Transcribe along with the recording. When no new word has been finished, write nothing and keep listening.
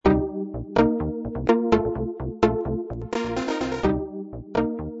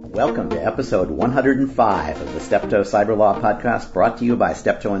Welcome to episode 105 of the Steptoe Cyber Law Podcast, brought to you by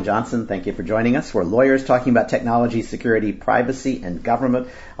Steptoe & Johnson. Thank you for joining us. We're lawyers talking about technology, security, privacy, and government.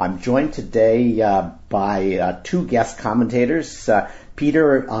 I'm joined today by two guest commentators,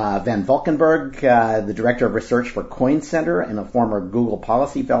 Peter Van Valkenburgh, the Director of Research for Coin Center and a former Google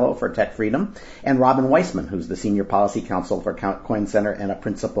Policy Fellow for Tech Freedom, and Robin Weisman, who's the Senior Policy Counsel for Coin Center and a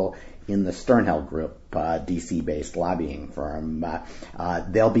Principal in the Sternhell Group, DC-based lobbying firm.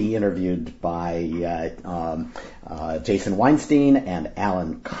 They'll be interviewed by Jason Weinstein and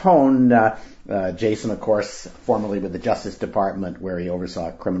Alan Cohn. Jason, of course, formerly with the Justice Department, where he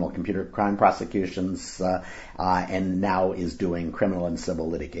oversaw criminal computer crime prosecutions, and now is doing criminal and civil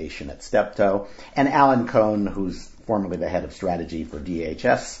litigation at Steptoe. And Alan Cohn, who's formerly the head of strategy for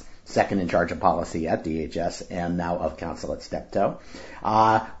DHS, second in charge of policy at DHS, and now of counsel at Steptoe.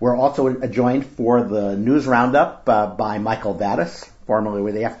 We're also joined for the news roundup by Michael Vadas, formerly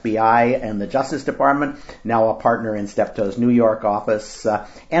with the FBI and the Justice Department, now a partner in Steptoe's New York office,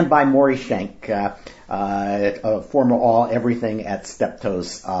 and by Maury Schenk, a former all-everything at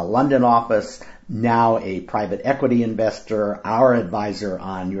Steptoe's London office, now a private equity investor, our advisor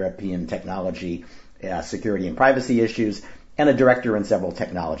on European technology, security and privacy issues, and a director in several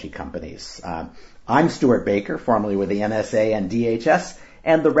technology companies. I'm Stuart Baker, formerly with the NSA and DHS,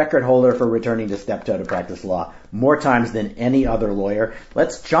 and the record holder for returning to Steptoe to practice law more times than any other lawyer.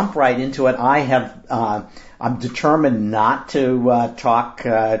 Let's jump right into it. I'm determined not to talk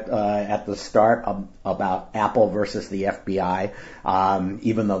at the start about Apple versus the FBI,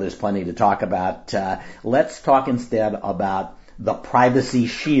 even though there's plenty to talk about. Let's talk instead about the Privacy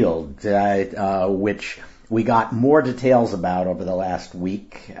Shield, which we got more details about over the last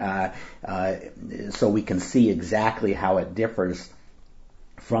week, so we can see exactly how it differs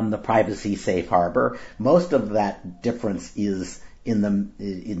from the privacy safe harbor. Most of that difference is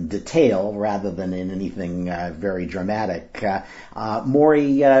in detail rather than in anything very dramatic.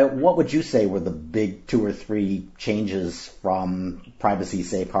 Maury, what would you say were the big 2 or 3 changes from privacy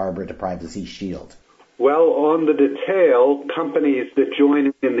safe harbor to privacy shield? Well, on the detail, companies that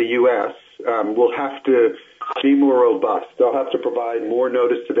join in the U.S. will have to be more robust. They'll have to provide more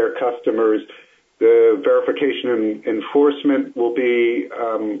notice to their customers. The verification and enforcement will be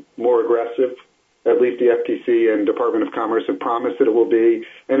more aggressive. At least the FTC and Department of Commerce have promised that it will be,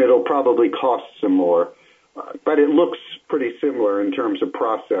 and it'll probably cost some more. But it looks pretty similar in terms of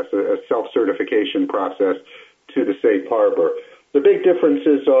process, a self-certification process to the safe harbor. The big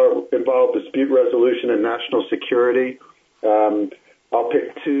differences involve dispute resolution and national security. I'll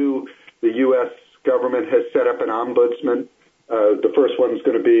pick 2. The U.S. government has set up an ombudsman. The first one is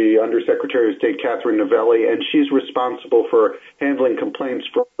going to be Undersecretary of State Catherine Novelli, and she's responsible for handling complaints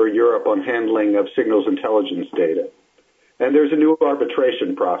for Europe on handling of signals intelligence data. And there's a new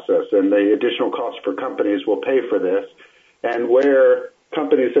arbitration process, and the additional cost for companies will pay for this. And where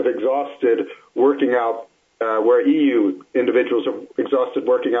companies have exhausted working out where EU individuals have exhausted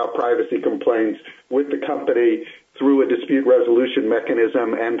working out privacy complaints with the company through a dispute resolution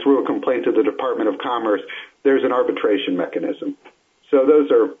mechanism and through a complaint to the Department of Commerce, there's an arbitration mechanism. So those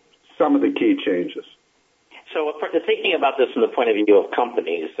are some of the key changes. So thinking about this from the point of view of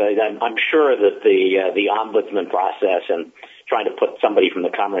companies, I'm sure that the ombudsman process and trying to put somebody from the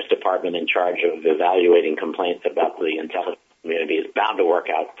Commerce Department in charge of evaluating complaints about the intelligence community is bound to work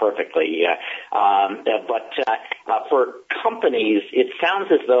out perfectly. But for companies, it sounds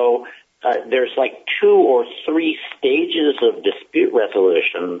as though there's like 2 or 3 stages of dispute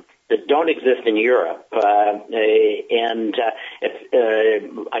resolution that don't exist in Europe. I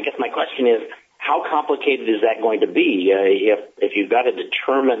guess my question is, how complicated is that going to be? If you've got a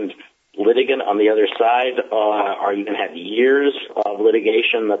determined litigant on the other side, are you going to have years of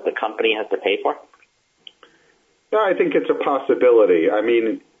litigation that the company has to pay for? No, I think it's a possibility. I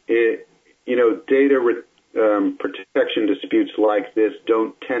mean, data protection disputes like this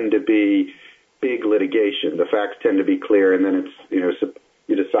don't tend to be big litigation. The facts tend to be clear, and then it's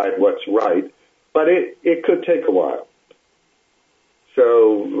you decide what's right. But it could take a while.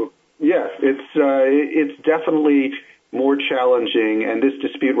 So yes, it's definitely more challenging, and this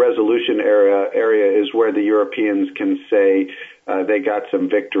dispute resolution area is where the Europeans can say they got some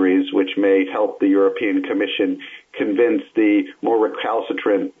victories, which may help the European Commission convince the more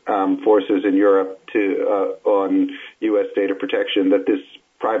recalcitrant forces in Europe on U.S. data protection that this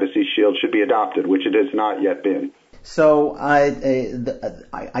privacy shield should be adopted, which it has not yet been. So I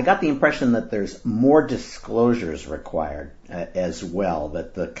got the impression that there's more disclosures required as well,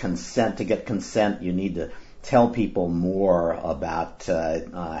 that the consent, to get consent, you need to tell people more about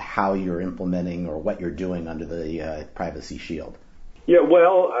how you're implementing or what you're doing under the Privacy Shield? Yeah,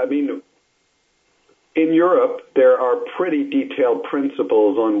 well, I mean, in Europe, there are pretty detailed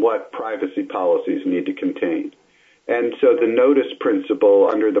principles on what privacy policies need to contain. And so the notice principle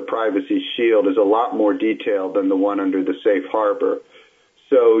under the Privacy Shield is a lot more detailed than the one under the Safe Harbor.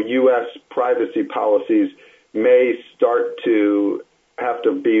 So U.S. privacy policies may start to have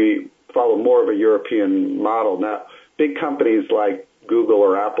to follow more of a European model. Now, big companies like Google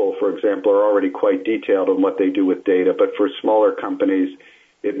or Apple, for example, are already quite detailed on what they do with data, but for smaller companies,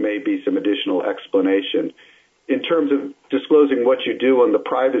 it may be some additional explanation. In terms of disclosing what you do on the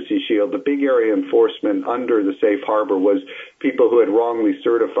Privacy Shield, the big area of enforcement under the Safe Harbor was people who had wrongly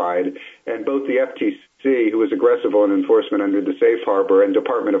certified, and both the FTC, who was aggressive on enforcement under the Safe Harbor, and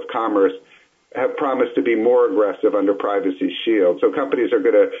Department of Commerce have promised to be more aggressive under Privacy Shield. So companies are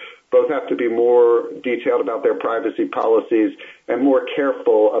going to both have to be more detailed about their privacy policies and more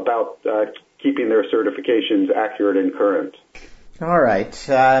careful about keeping their certifications accurate and current. All right.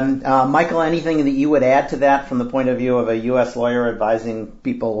 Michael, anything that you would add to that from the point of view of a U.S. lawyer advising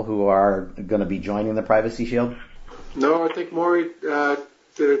people who are going to be joining the Privacy Shield? No, I think Maury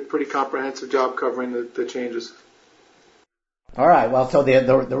did a pretty comprehensive job covering the changes. All right. Well, so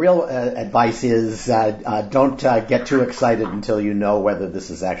the real advice is don't get too excited until you know whether this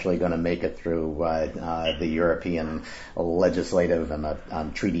is actually going to make it through the European legislative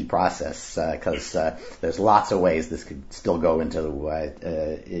and treaty process, because there's lots of ways this could still go into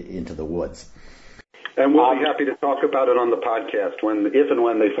the woods. And we'll be happy to talk about it on the podcast if and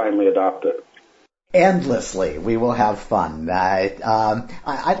when they finally adopt it. Endlessly. We will have fun.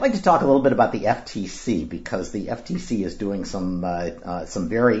 I'd like to talk a little bit about the FTC, because the FTC is doing some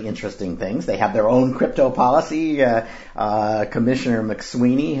very interesting things. They have their own crypto policy. Commissioner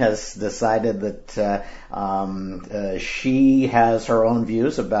McSweeney has decided that she has her own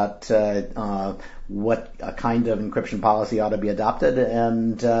views about what a kind of encryption policy ought to be adopted,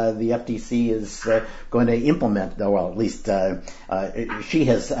 and the FTC is going to implement, well, at least she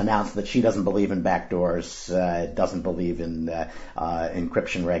has announced that she doesn't believe in backdoors, doesn't believe in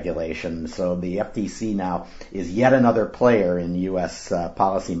encryption regulation. So the FTC now is yet another player in U.S.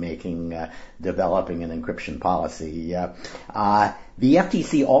 policy making, developing an encryption policy. The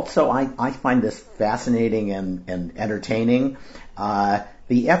FTC also, I find this fascinating and entertaining.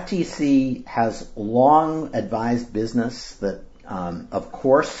 The FTC has long advised business that, of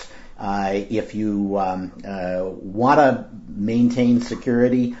course, if you want to maintain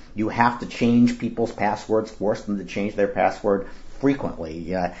security, you have to change people's passwords, force them to change their password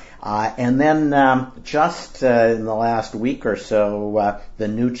frequently. And then just in the last week or so, the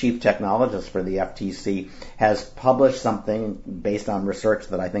new chief technologist for the FTC has published something based on research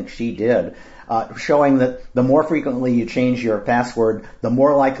that I think she did, showing that the more frequently you change your password, the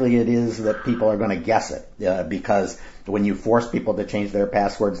more likely it is that people are going to guess it, because when you force people to change their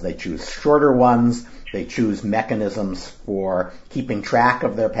passwords, they choose shorter ones. They choose mechanisms for keeping track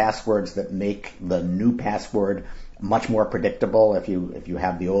of their passwords that make the new password much more predictable if you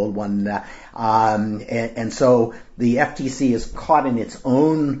have the old one. And so the FTC is caught in its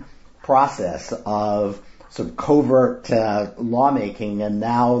own process of sort of covert lawmaking, and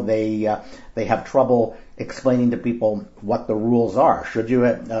now they have trouble explaining to people what the rules are. Should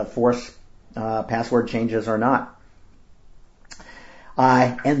you force password changes or not?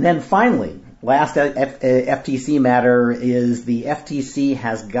 And then finally, last FTC matter is the FTC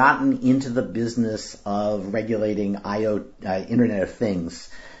has gotten into the business of regulating Internet of Things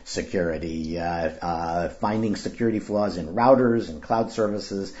security, finding security flaws in routers and cloud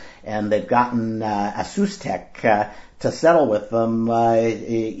services, and they've gotten ASUSTech to settle with them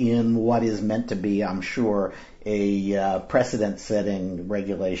in what is meant to be, I'm sure, a precedent-setting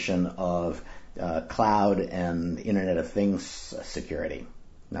regulation of cloud and Internet of Things security.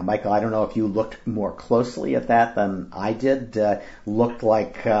 Now, Michael, I don't know if you looked more closely at that than I did. Looked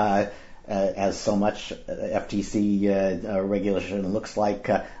like, as so much FTC regulation looks like,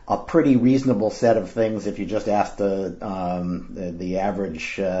 a pretty reasonable set of things if you just asked the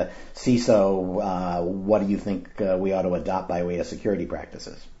average CISO, what do you think we ought to adopt by way of security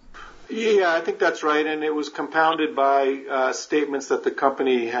practices? Yeah, I think that's right, and it was compounded by statements that the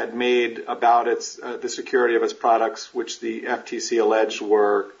company had made about the security of its products, which the FTC alleged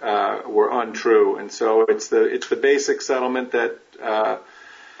were untrue. And so it's the basic settlement that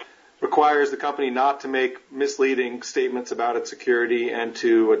requires the company not to make misleading statements about its security and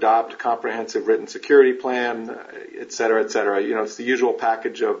to adopt a comprehensive written security plan, et cetera, et cetera. You know, it's the usual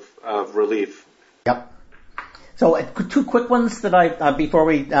package of relief. Yep. So two quick ones that before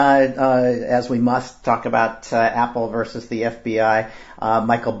we, as we must, talk about Apple versus the FBI.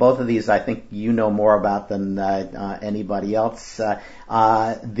 Michael, both of these I think you know more about than anybody else. The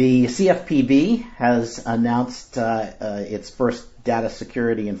CFPB has announced its first data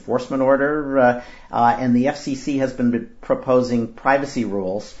security enforcement order, and the FCC has been proposing privacy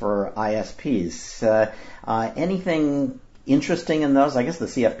rules for ISPs. Anything interesting in those? I guess the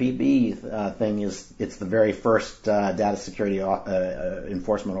CFPB thing it's the very first data security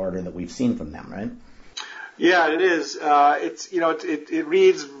enforcement order that we've seen from them, right? Yeah, it is. It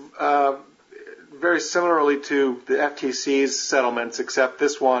reads very similarly to the FTC's settlements, except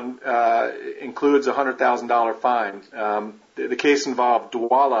this one includes a $100,000 fine. The case involved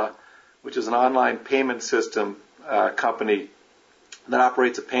Dwala, which is an online payment system company that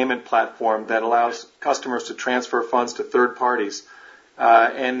operates a payment platform that allows customers to transfer funds to third parties.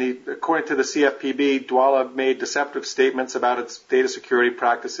 According to the CFPB, Dwala made deceptive statements about its data security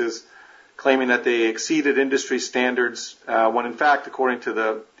practices, claiming that they exceeded industry standards, when in fact, according to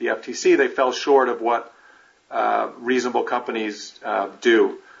the FTC, they fell short of what reasonable companies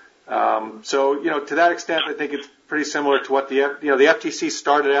do. To that extent, I think it's pretty similar to what the FTC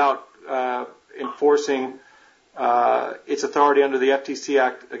started out enforcing its authority under the FTC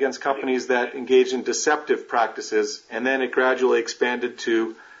Act against companies that engage in deceptive practices, and then it gradually expanded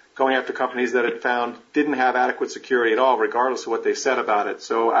to going after companies that it found didn't have adequate security at all, regardless of what they said about it.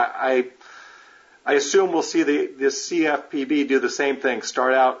 So I assume we'll see the CFPB do the same thing,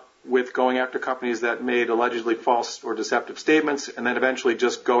 start out with going after companies that made allegedly false or deceptive statements, and then eventually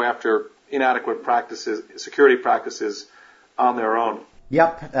just go after inadequate practices, security practices on their own.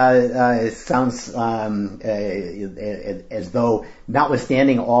 Yep, it sounds as though,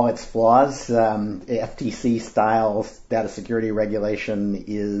 notwithstanding all its flaws, FTC-style data security regulation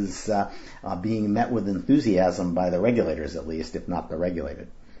is being met with enthusiasm by the regulators, at least, if not the regulated.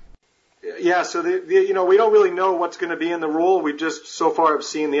 Yeah, so we don't really know what's going to be in the rule. We just so far have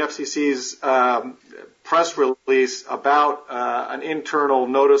seen the FCC's press release about an internal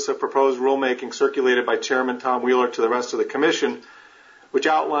notice of proposed rulemaking circulated by Chairman Tom Wheeler to the rest of the Commission, which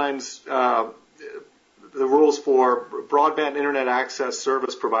outlines the rules for broadband internet access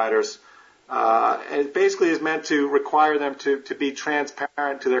service providers. And it basically is meant to require them to be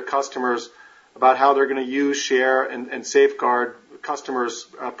transparent to their customers about how they're going to use, share, and safeguard customers'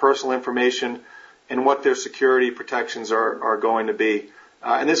 personal information and what their security protections are going to be.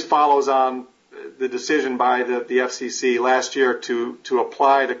 And this follows on the decision by the FCC last year to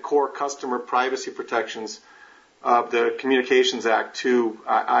apply the core customer privacy protections of the Communications Act to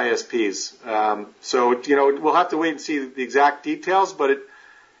ISPs. We'll have to wait and see the exact details, but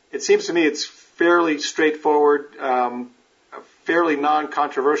it seems to me it's fairly straightforward, fairly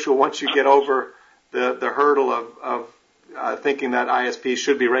non-controversial once you get over the hurdle of thinking that ISPs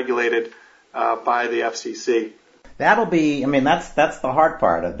should be regulated by the FCC. That'll be, that's the hard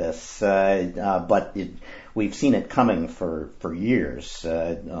part of this, but we've seen it coming for years.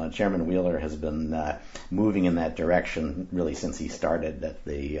 Chairman Wheeler has been moving in that direction really since he started at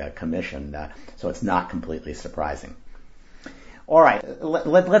the commission, so it's not completely surprising. All right,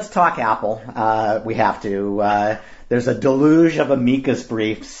 let's talk Apple. We have to. There's a deluge of amicus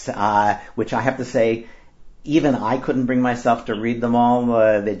briefs, which I have to say, even I couldn't bring myself to read them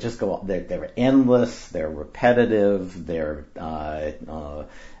all. They just go. They're endless. They're repetitive. They're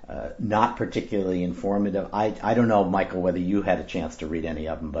not particularly informative. I don't know, Michael, whether you had a chance to read any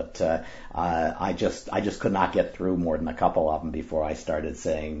of them, but I just could not get through more than a couple of them before I started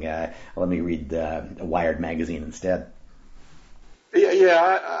saying, let me read Wired magazine instead.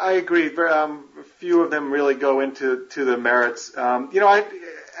 Yeah, I agree. A few of them really go into the merits.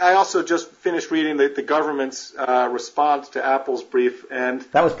 I also just finished reading the government's response to Apple's brief, and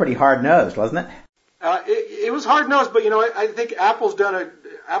that was pretty hard-nosed, wasn't it? It was hard-nosed, but I think Apple's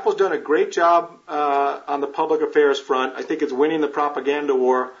done a great job on the public affairs front. I think it's winning the propaganda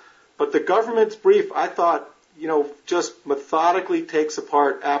war. But the government's brief, I thought, just methodically takes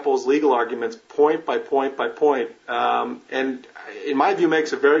apart Apple's legal arguments point by point by point, and in my view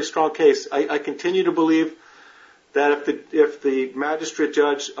makes a very strong case. I continue to believe that if the magistrate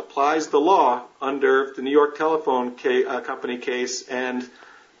judge applies the law under the New York Telephone Company case and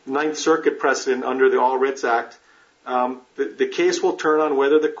Ninth Circuit precedent under the All Writs Act, the case will turn on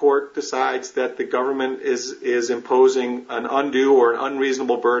whether the court decides that the government is imposing an undue or an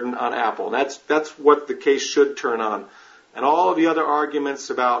unreasonable burden on Apple. And that's what the case should turn on. And all of the other arguments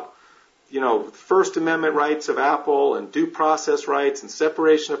about, First Amendment rights of Apple and due process rights and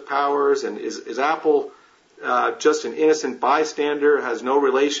separation of powers and is Apple just an innocent bystander, has no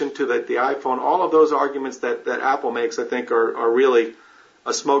relation to the iPhone. All of those arguments that Apple makes, I think, are really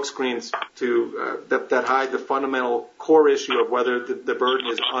a smokescreen that hide the fundamental core issue of whether the burden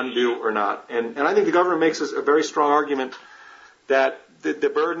is undue or not. And I think the government makes a very strong argument that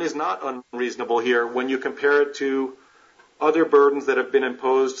the burden is not unreasonable here when you compare it to other burdens that have been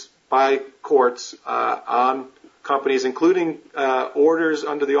imposed by courts on companies, including orders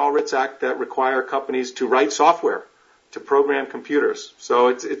under the All Writs Act that require companies to write software to program computers. So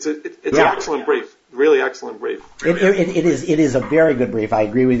it's an excellent brief, really excellent brief. It is a very good brief. I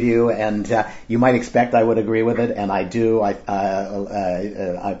agree with you, and you might expect I would agree with it, and I do. I'm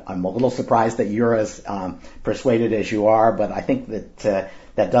a little surprised that you're as persuaded as you are, but I think that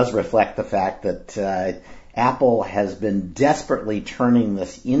does reflect the fact that Apple has been desperately turning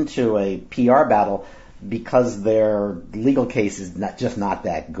this into a PR battle because their legal case is just not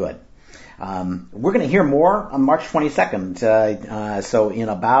that good. We're going to hear more on March 22nd. So in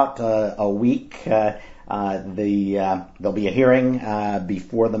about a week, there'll be a hearing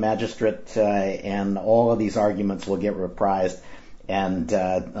before the magistrate, and all of these arguments will get reprised, and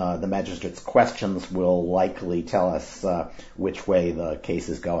the magistrate's questions will likely tell us which way the case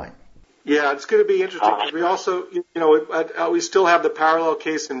is going. Yeah, it's going to be interesting because we also, we still have the parallel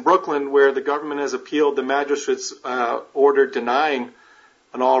case in Brooklyn where the government has appealed the magistrate's order denying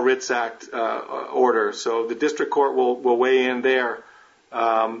an All Writs Act order. So the district court will weigh in there,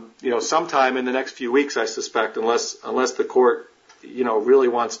 sometime in the next few weeks, I suspect, unless the court, really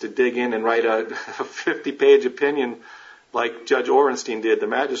wants to dig in and write a 50-page opinion like Judge Orenstein did, the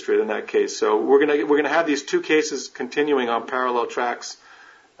magistrate in that case. So we're gonna have these two cases continuing on parallel tracks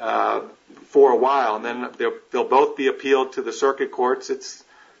for a while, and then they'll both be appealed to the circuit courts.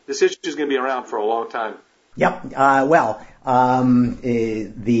 This issue is going to be around for a long time. Yep.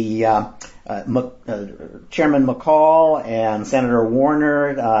 Chairman McCall and Senator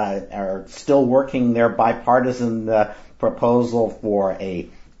Warner are still working their bipartisan proposal for a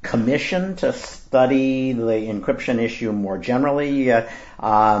commission to study the encryption issue more generally, and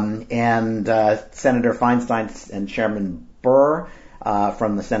Senator Feinstein and Chairman Burr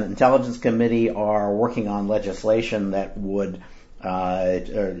from the Senate Intelligence Committee are working on legislation that would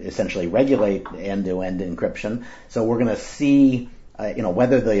essentially regulate end-to-end encryption. So we're going to see,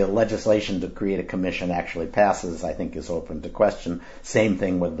 whether the legislation to create a commission actually passes, I think is open to question. Same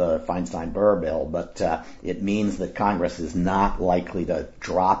thing with the Feinstein-Burr bill, but it means that Congress is not likely to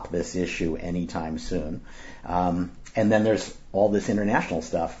drop this issue anytime soon. And then there's all this international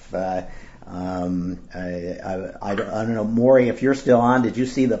stuff. I don't know, Maury, if you're still on, did you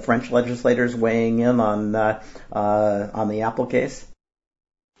see the French legislators weighing in on the Apple case?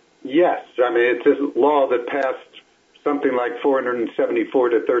 Yes. I mean, it's a law that passed something like 474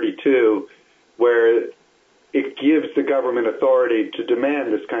 to 32, where it gives the government authority to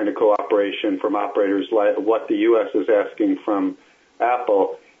demand this kind of cooperation from operators like what the U.S. is asking from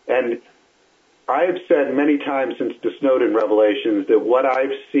Apple. And I have said many times since the Snowden revelations that what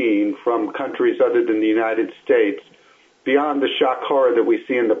I've seen from countries other than the United States, beyond the shock horror that we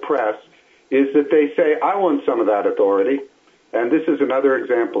see in the press, is that they say, I want some of that authority. And this is another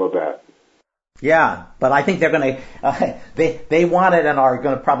example of that. Yeah, but I think they're going to, they want it and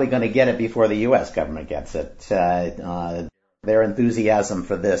are probably going to get it before the U.S. government gets it. Their enthusiasm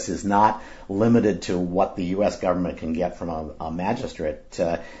for this is not limited to what the U.S. government can get from a magistrate.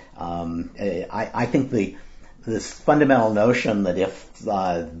 I think this fundamental notion that if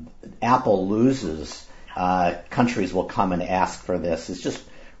Apple loses, countries will come and ask for this is just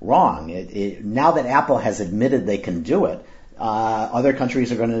wrong. Now that Apple has admitted they can do it, other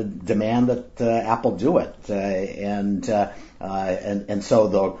countries are going to demand that Apple do it, and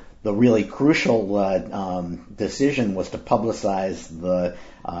so the really crucial decision was to publicize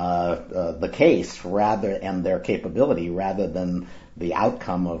the case and their capability rather than the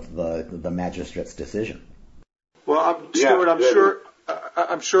outcome of the magistrate's decision. Well, Stuart,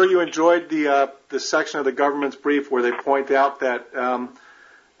 I'm sure you enjoyed the section of the government's brief where they point out that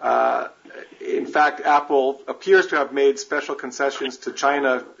in fact Apple appears to have made special concessions to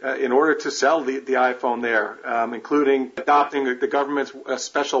China in order to sell the iPhone there, including adopting the government's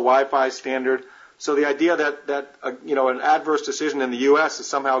special Wi-Fi standard. So the idea that an adverse decision in the U.S. is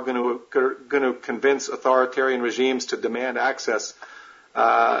somehow going to convince authoritarian regimes to demand access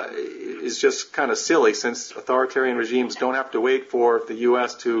is just kind of silly, since authoritarian regimes don't have to wait for the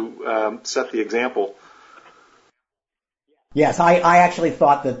U.S. to set the example. Yes, I actually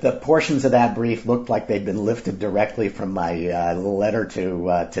thought that the portions of that brief looked like they'd been lifted directly from my letter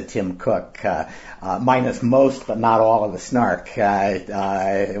to Tim Cook, minus most but not all of the snark.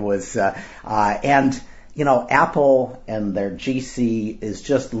 It was and Apple and their GC is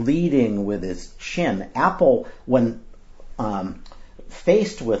just leading with his chin. Apple, when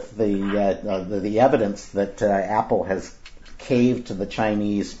faced with the evidence that Apple has caved to the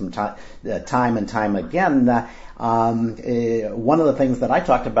Chinese from time and time again, one of the things that I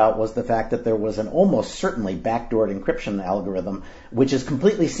talked about was the fact that there was an almost certainly backdoored encryption algorithm, which is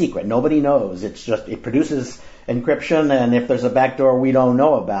completely secret. Nobody knows. It produces encryption, and if there's a backdoor, we don't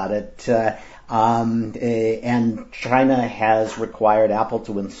know about it. And China has required Apple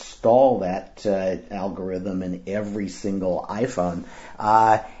to install that algorithm in every single iPhone.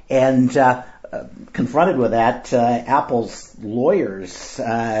 Confronted with that, Apple's lawyers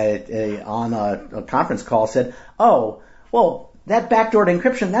on a conference call said, "Oh, well, that backdoored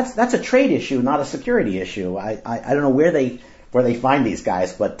encryption, that's a trade issue, not a security issue." I don't know where they find these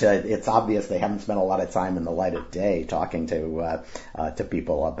guys, but it's obvious they haven't spent a lot of time in the light of day talking to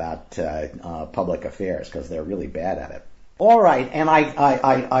people about public affairs, because they're really bad at it. All right, and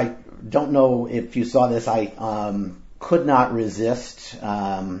I don't know if you saw this. I could not resist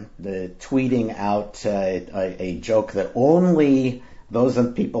the tweeting out a joke that only those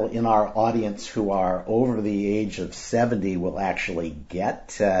people in our audience who are over the age of 70 will actually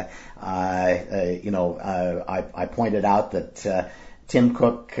get. I pointed out that Tim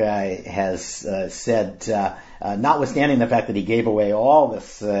Cook has said, notwithstanding the fact that he gave away all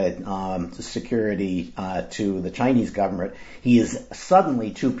this security to the Chinese government, he is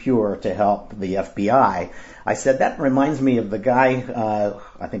suddenly too pure to help the FBI. I said, that reminds me of the guy,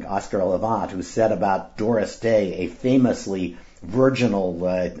 I think Oscar Levant, who said about Doris Day, a famously virginal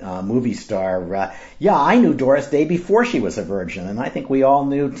movie star, I knew Doris Day before she was a virgin, and I think we all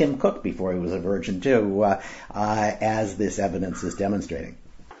knew Tim Cook before he was a virgin too, as this evidence is demonstrating.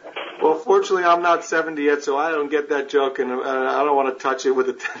 Well, fortunately, I'm not 70 yet, so I don't get that joke, and I don't want to touch it with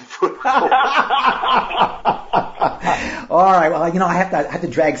a 10-foot pole. All right. Well, I have to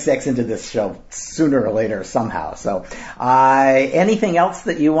drag sex into this show sooner or later somehow. So, anything else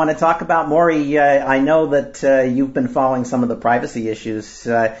that you want to talk about, Maury? I know that you've been following some of the privacy issues,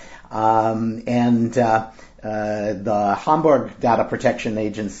 and the Hamburg Data Protection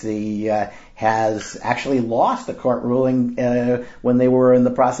Agency has actually lost a court ruling when they were in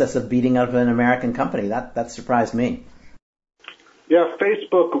the process of beating up an American company. That surprised me. Yeah,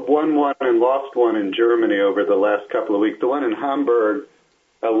 Facebook won one and lost one in Germany over the last couple of weeks. The one in Hamburg,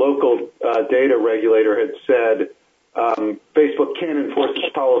 a local data regulator had said Facebook can't enforce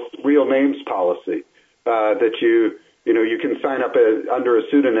its real names policy, that you can sign up under a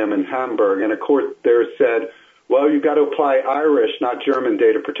pseudonym in Hamburg. And a court there said, well, you've got to apply Irish, not German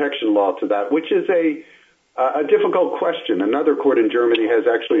data protection law to that, which is a difficult question. Another court in Germany has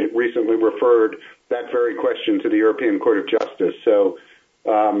actually recently referred that very question to the European Court of Justice. So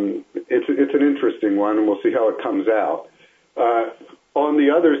it's an interesting one, and we'll see how it comes out. On the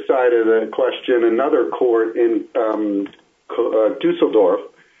other side of the question, another court in Dusseldorf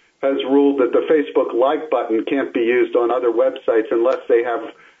has ruled that the Facebook like button can't be used on other websites unless they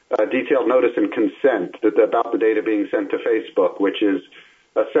have detailed notice and consent about the data being sent to Facebook, which is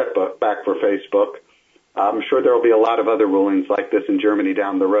a setback for Facebook. I'm sure there will be a lot of other rulings like this in Germany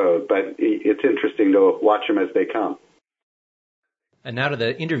down the road, but it's interesting to watch them as they come. And now to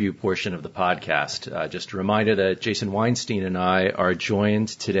the interview portion of the podcast. Just a reminder that Jason Weinstein and I are joined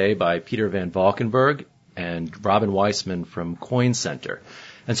today by Peter Van Valkenburgh and Robin Weisman from Coin Center.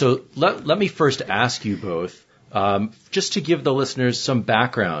 And so let me first ask you both, just to give the listeners some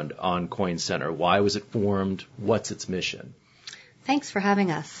background on Coin Center. Why was it formed? What's its mission? Thanks for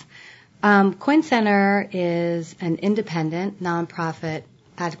having us. Coin Center is an independent, nonprofit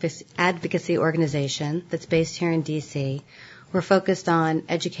advocacy organization that's based here in D.C. We're focused on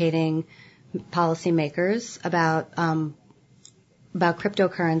educating policymakers about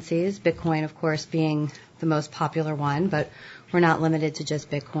cryptocurrencies, Bitcoin, of course, being the most popular one, but we're not limited to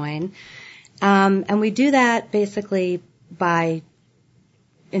just Bitcoin. And we do that basically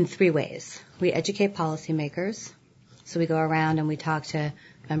in three ways. We educate policymakers. So we go around and we talk to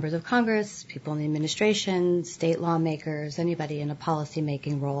members of Congress, people in the administration, state lawmakers, anybody in a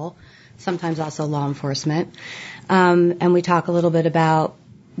policy-making role, sometimes also law enforcement. And we talk a little bit about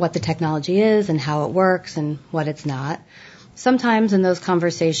what the technology is and how it works and what it's not. Sometimes in those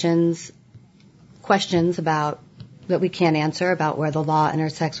conversations, questions that we can't answer about where the law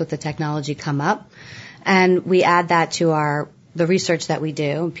intersects with the technology come up. And we add that to the research that we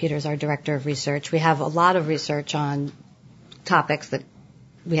do. Peter's our director of research. We have a lot of research on topics that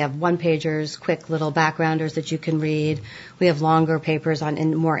we have one-pagers, quick little backgrounders that you can read. We have longer papers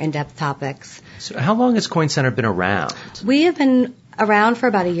on more in-depth topics. So how long has Coin Center been around? We have been around for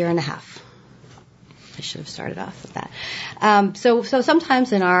about a year and a half. should have started off with that. So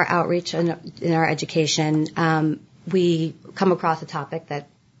sometimes in our outreach and in our education, we come across a topic that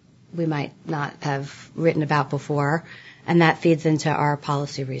we might not have written about before, and that feeds into our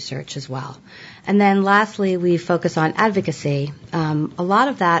policy research as well. And then lastly, we focus on advocacy. A lot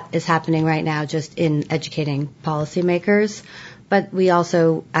of that is happening right now just in educating policymakers, but we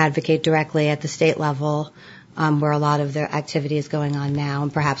also advocate directly at the state level, where a lot of their activity is going on now,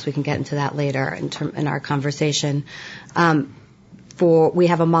 and perhaps we can get into that later in our conversation. We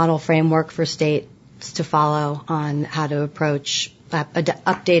have a model framework for states to follow on how to approach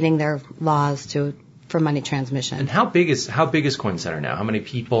updating their laws for money transmission. And how big is Coin Center now? How many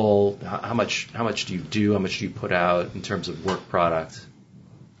people? How much do you do? How much do you put out in terms of work product?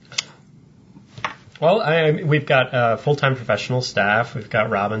 Well, we've got full-time professional staff. We've got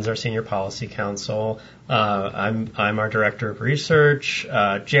Robin's our senior policy counsel. I'm our director of research.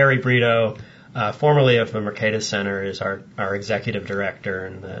 Jerry Brito, formerly of the Mercatus Center, is our executive director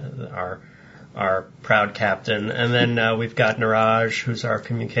and our proud captain. And then we've got Niraj, who's our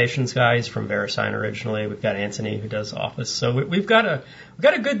communications guy. He's from VeriSign originally. We've got Anthony, who does Office. So we've got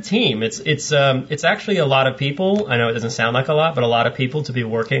a good team. It's actually a lot of people. I know it doesn't sound like a lot, but a lot of people to be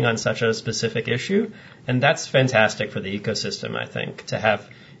working on such a specific issue. And that's fantastic for the ecosystem, I think, to have,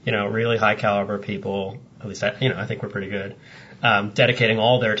 really high caliber people, at least I think we're pretty good, dedicating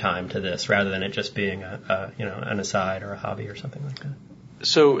all their time to this rather than it just being an aside or a hobby or something like that.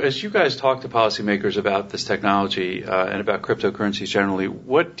 So as you guys talk to policymakers about this technology and about cryptocurrencies generally,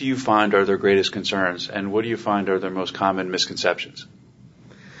 what do you find are their greatest concerns, and what do you find are their most common misconceptions?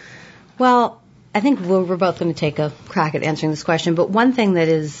 Well, I think we're both going to take a crack at answering this question, but one thing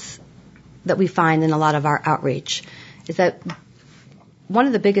that we find in a lot of our outreach is that one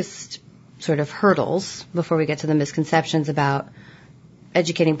of the biggest sort of hurdles before we get to the misconceptions about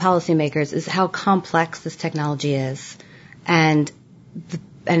educating policymakers is how complex this technology is, and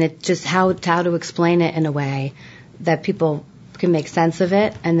it just how to explain it in a way that people can make sense of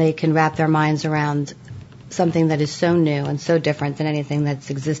it and they can wrap their minds around something that is so new and so different than anything that's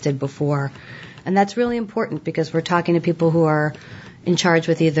existed before. And that's really important because we're talking to people who are in charge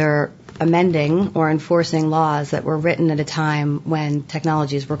with either amending or enforcing laws that were written at a time when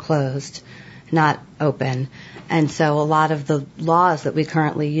technologies were closed, not open. And so a lot of the laws that we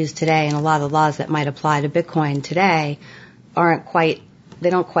currently use today and a lot of the laws that might apply to Bitcoin today they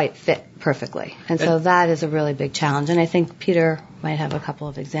don't quite fit perfectly. And so that is a really big challenge. And I think Peter might have a couple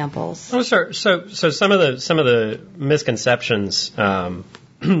of examples. Oh, sure. So some of the misconceptions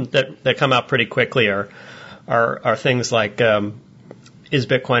that come out pretty quickly are things like is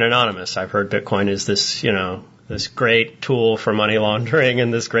Bitcoin anonymous? I've heard Bitcoin is this great tool for money laundering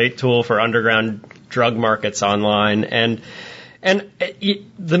and this great tool for underground drug markets online. And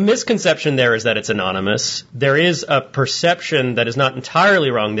the misconception there is that it's anonymous. There is a perception that is not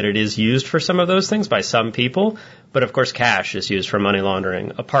entirely wrong that it is used for some of those things by some people. But, of course, cash is used for money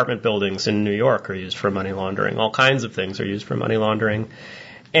laundering. Apartment buildings in New York are used for money laundering. All kinds of things are used for money laundering.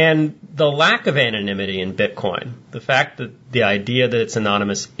 And the lack of anonymity in Bitcoin, the fact that the idea that it's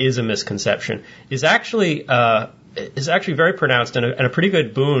anonymous is a misconception, is actually very pronounced and a pretty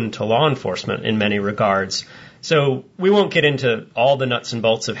good boon to law enforcement in many regards. So we won't get into all the nuts and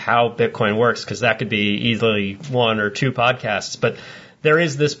bolts of how Bitcoin works because that could be easily 1 or 2 podcasts. But there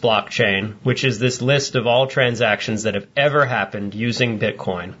is this blockchain, which is this list of all transactions that have ever happened using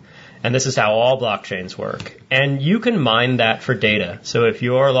Bitcoin. And this is how all blockchains work. And you can mine that for data. So if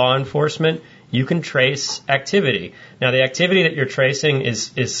you're law enforcement, you can trace activity. Now, the activity that you're tracing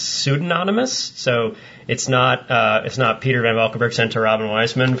is pseudonymous. So it's not Peter Van Valkenburgh sent to Robin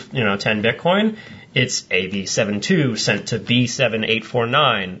Weisman, 10 Bitcoin. It's AB72 sent to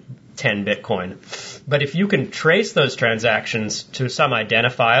B7849, 10 Bitcoin. But if you can trace those transactions to some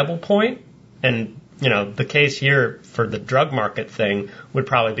identifiable point, and the case here for the drug market thing would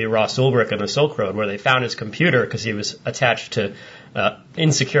probably be Ross Ulbricht and the Silk Road, where they found his computer because he was attached to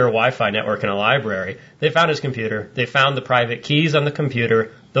insecure Wi-Fi network in a library. They found his computer. They found the private keys on the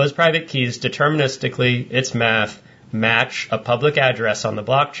computer. Those private keys deterministically, it's math, match a public address on the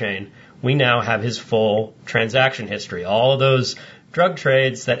blockchain. We now have his full transaction history. All of those drug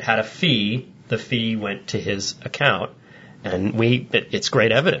trades that had a fee, the fee went to his account. And it's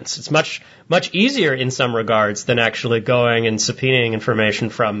great evidence. It's much easier in some regards than actually going and subpoenaing information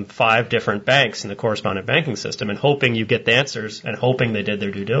from 5 different banks in the correspondent banking system and hoping you get the answers and hoping they did their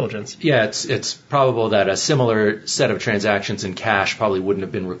due diligence. Yeah, it's probable that a similar set of transactions in cash probably wouldn't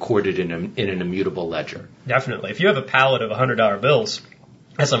have been recorded in an immutable ledger. Definitely. If you have a pallet of $100 bills,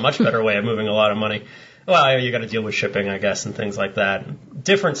 that's a much better way of moving a lot of money. Well, you got to deal with shipping, I guess, and things like that.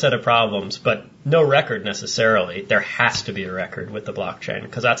 Different set of problems, but no record necessarily. There has to be a record with the blockchain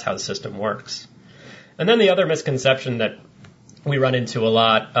because that's how the system works. And then the other misconception that we run into a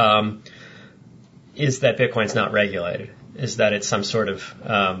lot is that Bitcoin's not regulated, is that it's some sort of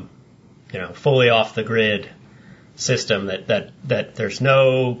fully off the grid system that there's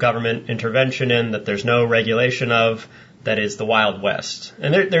no government intervention in, that there's no regulation of, that is the Wild West.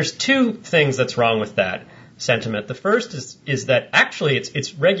 And there's two things that's wrong with that sentiment. The first is that actually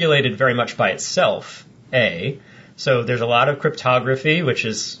it's regulated very much by itself, So there's a lot of cryptography, which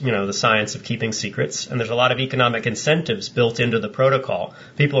is, the science of keeping secrets, and there's a lot of economic incentives built into the protocol.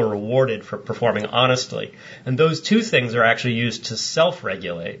 People are rewarded for performing honestly. And those two things are actually used to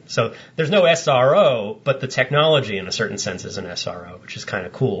self-regulate. So there's no SRO, but the technology in a certain sense is an SRO, which is kind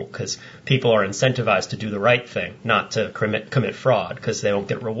of cool because people are incentivized to do the right thing, not to commit fraud, because they won't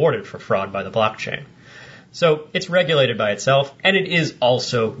get rewarded for fraud by the blockchain. So it's regulated by itself, and it is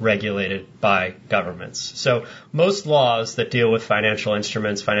also regulated by governments. So most laws that deal with financial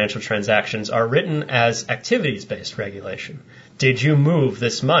instruments, financial transactions, are written as activities-based regulation. Did you move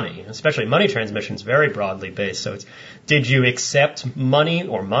this money? Especially money transmission is very broadly based. So it's, did you accept money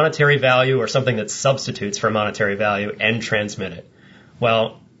or monetary value or something that substitutes for monetary value and transmit it?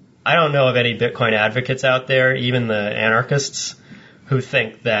 Well, I don't know of any Bitcoin advocates out there, even the anarchists, who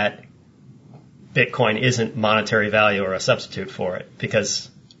think that Bitcoin isn't monetary value or a substitute for it, because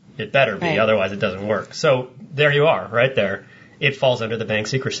it better be, otherwise it doesn't work. So there you are, right there. It falls under the Bank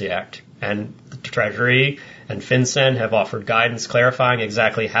Secrecy Act. And the Treasury and FinCEN have offered guidance clarifying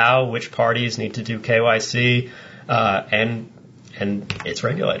exactly how, which parties need to do KYC, and it's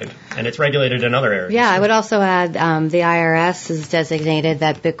regulated. And it's regulated in other areas. Yeah, I would also add the IRS has designated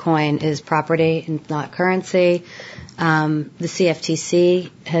that Bitcoin is property and not currency. The CFTC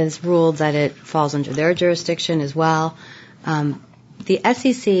has ruled that it falls under their jurisdiction as well. The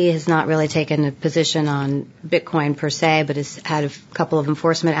SEC has not really taken a position on Bitcoin per se, but has had a couple of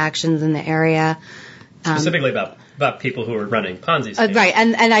enforcement actions in the area. Specifically about people who are running Ponzi schemes. Right,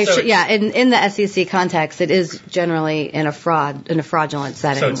 and in the SEC context, it is generally in a fraudulent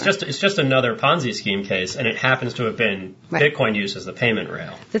setting. So it's just another Ponzi scheme case, and it happens to have been Bitcoin used as the payment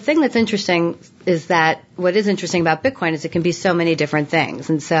rail. The thing that's interesting is that what is interesting about Bitcoin is it can be so many different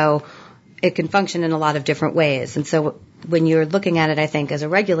things, and so it can function in a lot of different ways. And so when you're looking at it, I think as a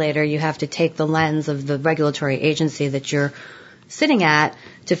regulator, you have to take the lens of the regulatory agency that you're sitting at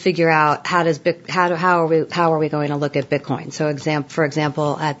to figure out how are we going to look at Bitcoin. So for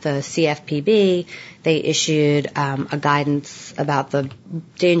example, at the CFPB, they issued a guidance about the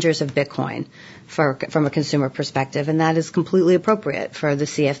dangers of Bitcoin from a consumer perspective, and that is completely appropriate for the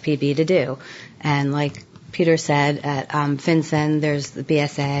CFPB to do. And like Peter said, at FinCEN, there's the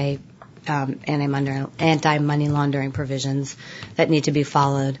BSA anti-money laundering provisions that need to be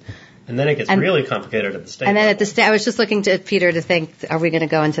followed. And then it gets really complicated at the state And then level. at the state, I was just looking to Peter to think, are we going to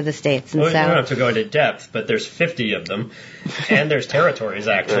go into the states? And we don't have to go into depth, but there's 50 of them, and there's territories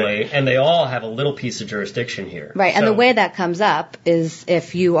actually, and they all have a little piece of jurisdiction here. Right, and the way that comes up is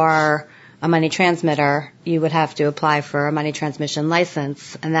if you are a money transmitter, you would have to apply for a money transmission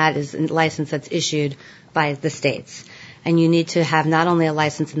license, and that is a license that's issued by the states. And you need to have not only a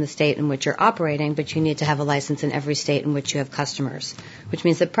license in the state in which you're operating, but you need to have a license in every state in which you have customers, which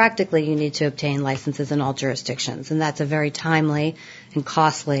means that practically you need to obtain licenses in all jurisdictions. And that's a very timely and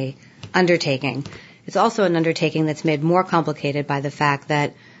costly undertaking. It's also an undertaking that's made more complicated by the fact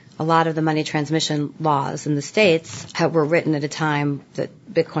that a lot of the money transmission laws in the states were written at a time that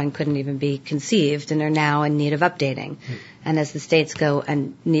Bitcoin couldn't even be conceived and are now in need of updating. And as the states go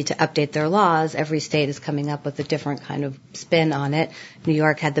and need to update their laws, every state is coming up with a different kind of spin on it. New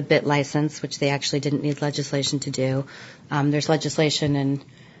York had the BIT license, which they actually didn't need legislation to do. There's legislation in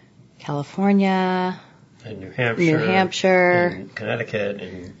California, in New Hampshire, in Connecticut,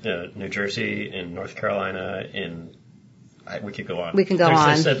 in New Jersey, in North Carolina, we could go on. We can go on.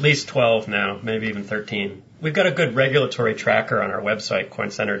 There's at least 12 now, maybe even 13. We've got a good regulatory tracker on our website,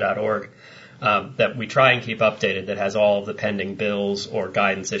 coincenter.org, that we try and keep updated, that has all of the pending bills or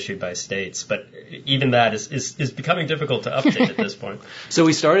guidance issued by states. But even that is becoming difficult to update at this point. So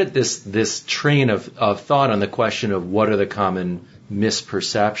we started this train of thought on the question of what are the common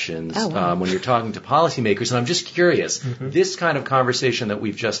misperceptions when you're talking to policymakers, and I'm just curious, this kind of conversation that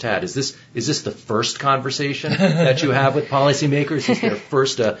we've just had, is this the first conversation that you have with policymakers? Is there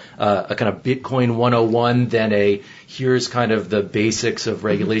first a kind of Bitcoin 101, then here's kind of the basics of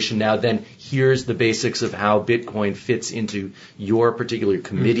regulation. Now then, here's the basics of how Bitcoin fits into your particular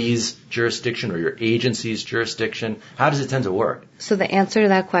committee's jurisdiction or your agency's jurisdiction. How does it tend to work? So the answer to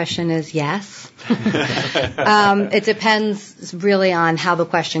that question is yes. It depends really on how the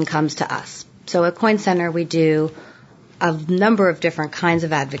question comes to us. So at Coin Center, we do a number of different kinds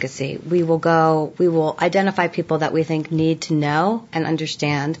of advocacy. We will identify people that we think need to know and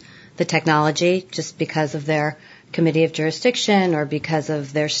understand the technology just because of their committee of jurisdiction or because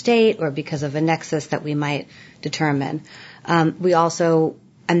of their state or because of a nexus that we might determine.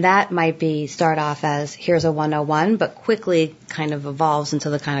 And that might start off as here's a 101, but quickly kind of evolves into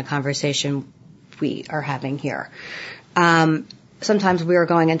the kind of conversation we are having here. Sometimes we are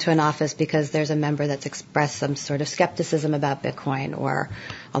going into an office because there's a member that's expressed some sort of skepticism about Bitcoin, or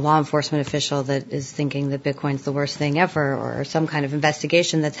a law enforcement official that is thinking that Bitcoin's the worst thing ever, or some kind of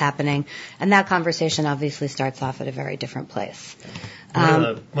investigation that's happening. And that conversation obviously starts off at a very different place. One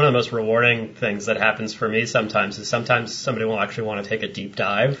of the most rewarding things that happens for me sometimes is sometimes somebody will actually want to take a deep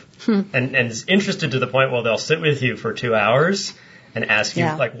dive and is interested to the point where they'll sit with you for 2 hours and ask you,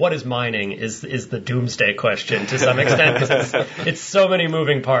 like, what is mining is the doomsday question to some extent, because it's so many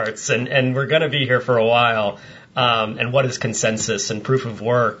moving parts, and we're going to be here for a while. And what is consensus and proof of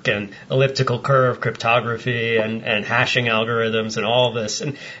work and elliptical curve cryptography and hashing algorithms and all of this.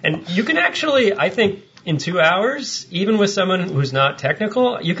 And you can actually, I think, in 2 hours, even with someone who's not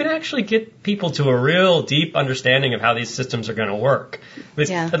technical, you can actually get people to a real deep understanding of how these systems are going to work.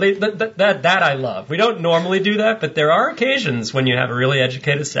 That I love. We don't normally do that, but there are occasions when you have a really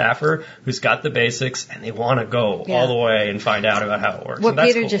educated staffer who's got the basics and they want to go all the way and find out about how it works. What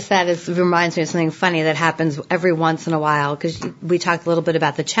Peter just said reminds me of something funny that happens every once in a while, because we talked a little bit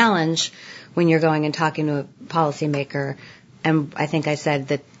about the challenge when you're going and talking to a policymaker. And I think I said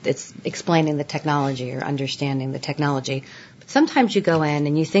that it's explaining the technology or understanding the technology. But sometimes you go in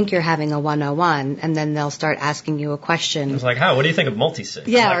and you think you're having a 101, and then they'll start asking you a question. It's like, what do you think of multisig?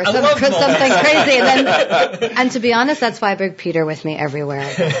 Yeah, or something crazy. And to be honest, that's why I bring Peter with me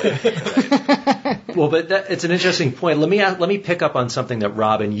everywhere. Well, but it's an interesting point. Let me pick up on something that,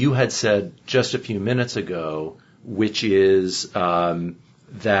 Robin, you had said just a few minutes ago, which is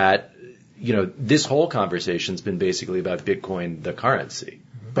that this whole conversation's been basically about Bitcoin, the currency.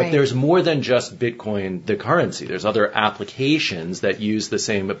 But there's more than just Bitcoin, the currency. There's other applications that use the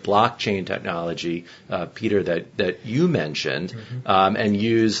same blockchain technology, Peter, that you mentioned, and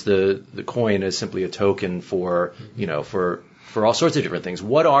use the coin as simply a token for all sorts of different things.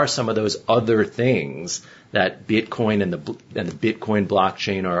 What are some of those other things that Bitcoin and the Bitcoin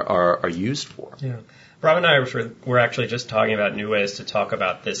blockchain are used for? Yeah. Rob and I were actually just talking about new ways to talk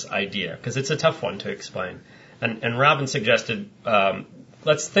about this idea, because it's a tough one to explain. And Robin suggested,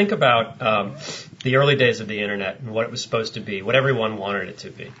 let's think about the early days of the Internet and what it was supposed to be, what everyone wanted it to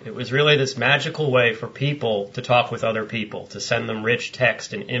be. It was really this magical way for people to talk with other people, to send them rich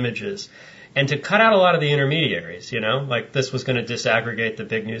text and images, and to cut out a lot of the intermediaries, like this was going to disaggregate the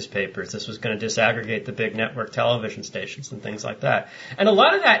big newspapers, this was going to disaggregate the big network television stations and things like that. And a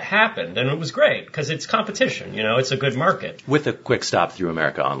lot of that happened, and it was great, because it's competition, it's a good market. With a quick stop through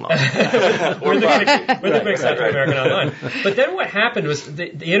America Online. with a quick stop through America Online. But then what happened was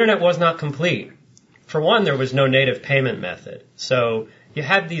the Internet was not complete. For one, there was no native payment method. So you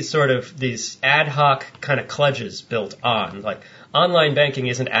had these ad hoc kind of kludges built on, like, online banking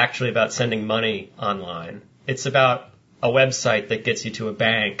isn't actually about sending money online. It's about a website that gets you to a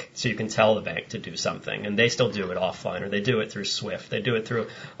bank so you can tell the bank to do something. And they still do it offline, or they do it through SWIFT. They do it through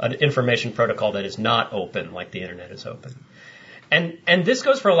an information protocol that is not open like the Internet is open. And this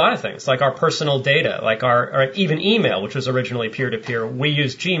goes for a lot of things, like our personal data, like our even email, which was originally peer-to-peer. We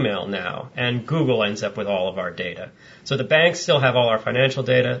use Gmail now, and Google ends up with all of our data. So the banks still have all our financial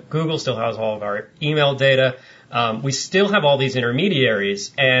data. Google still has all of our email data. We still have all these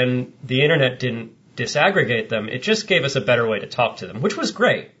intermediaries, and the Internet didn't disaggregate them. It just gave us a better way to talk to them, which was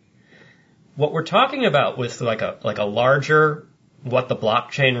great. What we're talking about with like a larger, what the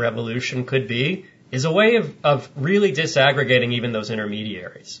blockchain revolution could be, is a way of really disaggregating even those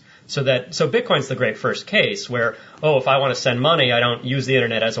intermediaries. So Bitcoin's the great first case where, if I want to send money, I don't use the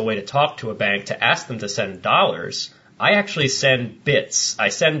Internet as a way to talk to a bank to ask them to send dollars. I actually send bits. I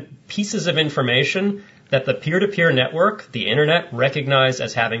send pieces of information that the peer-to-peer network, the Internet, recognize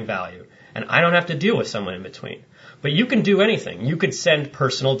as having value. And I don't have to deal with someone in between. But you can do anything. You could send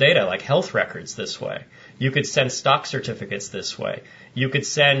personal data like health records this way. You could send stock certificates this way. You could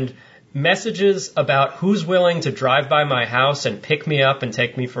send messages about who's willing to drive by my house and pick me up and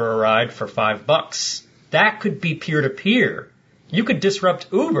take me for a ride for $5. That could be peer-to-peer You could disrupt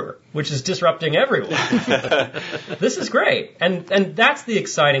Uber, which is disrupting everyone. This is great. And that's the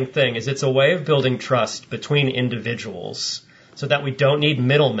exciting thing, is it's a way of building trust between individuals so that we don't need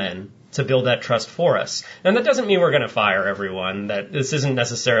middlemen to build that trust for us. And that doesn't mean we're going to fire everyone, that this isn't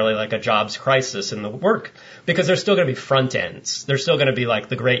necessarily like a jobs crisis in the work, because there's still going to be front ends. There's still going to be like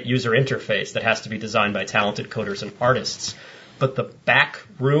the great user interface that has to be designed by talented coders and artists. But the back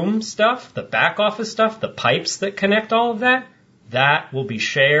room stuff, the back office stuff, the pipes that connect all of that, that will be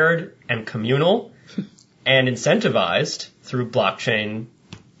shared and communal and incentivized through blockchain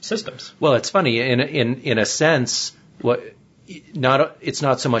systems. Well, it's funny in a sense. It's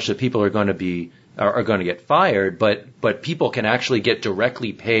not so much that people are going to get fired, but people can actually get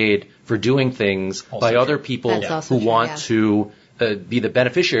directly paid for doing things also by other people who want to be the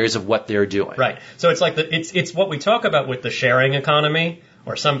beneficiaries of what they're doing. Right. So it's like it's what we talk about with the sharing economy,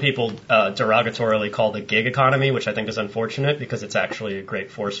 or some people derogatorily call the gig economy, which I think is unfortunate because it's actually a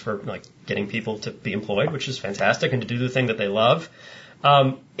great force for like getting people to be employed, which is fantastic, and to do the thing that they love.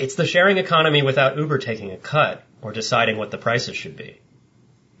 It's the sharing economy without Uber taking a cut or deciding what the prices should be.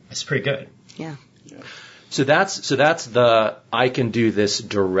 It's pretty good. Yeah. So that's the I can do this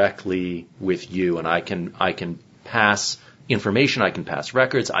directly with you, and I can pass information, I can pass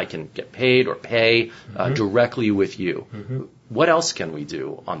records, I can get paid or pay directly with you. Mm-hmm. What else can we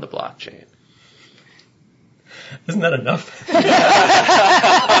do on the blockchain? Isn't that enough? Isn't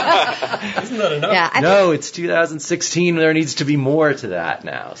that enough? Yeah, no, it's 2016. There needs to be more to that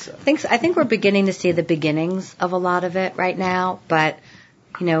now. So I think we're beginning to see the beginnings of a lot of it right now. But,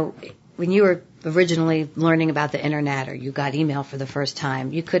 when you were originally learning about the internet or you got email for the first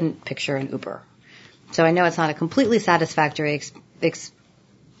time, you couldn't picture an Uber. So I know it's not a completely satisfactory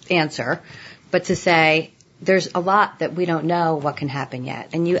answer, but to say there's a lot that we don't know what can happen yet.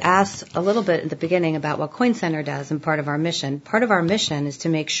 And you asked a little bit at the beginning about what Coin Center does and part of our mission. Part of our mission is to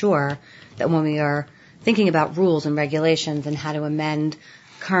make sure that when we are thinking about rules and regulations and how to amend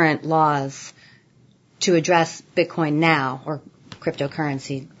current laws to address Bitcoin now, or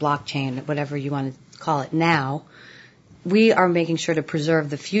cryptocurrency, blockchain, whatever you want to call it now, we are making sure to preserve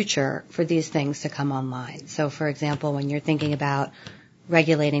the future for these things to come online. So, for example, when you're thinking about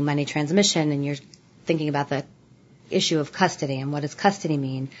regulating money transmission and you're thinking about the issue of custody and what does custody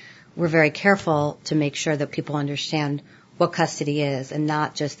mean, we're very careful to make sure that people understand what custody is, and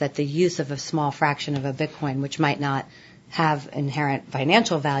not just that the use of a small fraction of a Bitcoin, which might not have inherent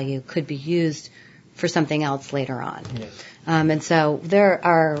financial value, could be used for something else later on. Yeah. And so there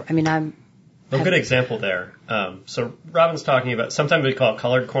are, a good example there. So Robin's talking about, sometimes we call it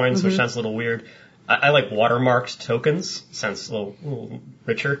colored coins, mm-hmm. which sounds a little weird. I like watermarked tokens. Sounds a little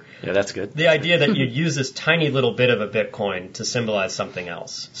richer. Yeah, that's good. The idea that you use this tiny little bit of a Bitcoin to symbolize something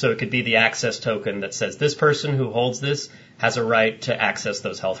else. So it could be the access token that says this person who holds this has a right to access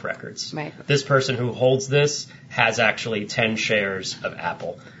those health records. Right. This person who holds this has actually 10 shares of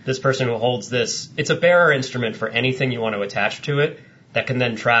Apple. This person who holds this, it's a bearer instrument for anything you want to attach to it that can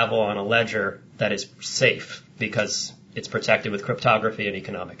then travel on a ledger that is safe because it's protected with cryptography and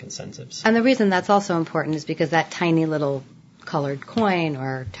economic incentives. And the reason that's also important is because that tiny little colored coin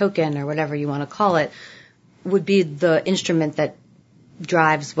or token or whatever you want to call it would be the instrument that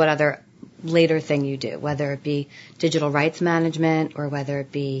drives what other later thing you do, whether it be digital rights management or whether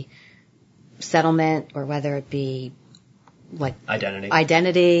it be settlement or whether it be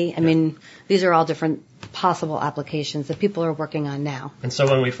identity. I mean, these are all different possible applications that people are working on now. And so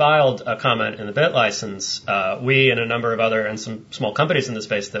when we filed a comment in the bit license, we and a number of other and some small companies in the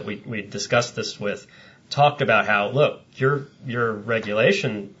space that we discussed this with talked about how, look, your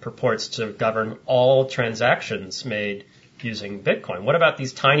regulation purports to govern all transactions made using Bitcoin. What about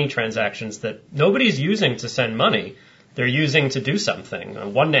these tiny transactions that nobody's using to send money? They're using to do something.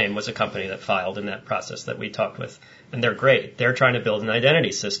 OneName was a company that filed in that process that we talked with, and they're great. They're trying to build an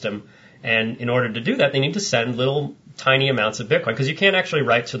identity system, and in order to do that, they need to send little tiny amounts of Bitcoin, because you can't actually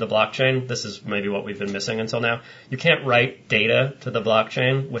write to the blockchain. This is maybe what we've been missing until now. You can't write data to the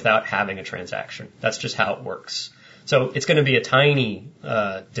blockchain without having a transaction. That's just how it works. So it's going to be a tiny,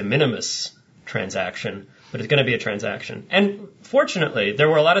 de minimis transaction, but it's going to be a transaction. And fortunately, there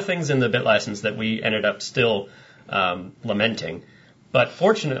were a lot of things in the bit license that we ended up still lamenting. But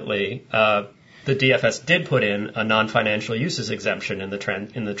fortunately, the DFS did put in a non-financial uses exemption in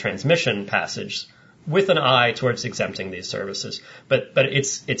the transmission passage with an eye towards exempting these services. But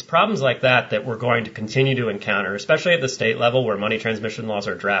it's problems like that we're going to continue to encounter, especially at the state level where money transmission laws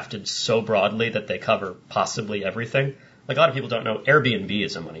are drafted so broadly that they cover possibly everything. Like a lot of people don't know, Airbnb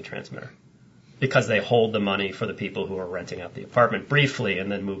is a money transmitter. because they hold the money for the people who are renting out the apartment briefly and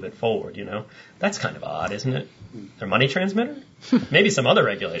then move it forward, That's kind of odd, isn't it? They're money transmitter? Maybe some other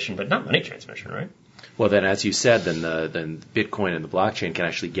regulation, but not money transmission, right? Well, then, as you said, then Bitcoin and the blockchain can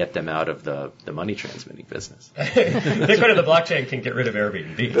actually get them out of the money transmitting business. Bitcoin and the blockchain can get rid of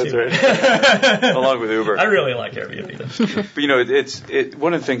Airbnb. That's too. right. Along with Uber. I really like Airbnb, though. But,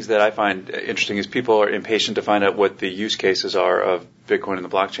 one of the things that I find interesting is people are impatient to find out what the use cases are of Bitcoin and the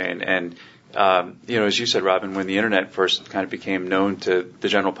blockchain. And, as you said, Robin, when the Internet first kind of became known to the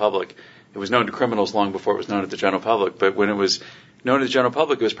general public, it was known to criminals long before it was known to the general public. But when it was known to the general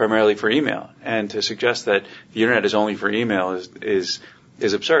public, it was primarily for email. And to suggest that the Internet is only for email is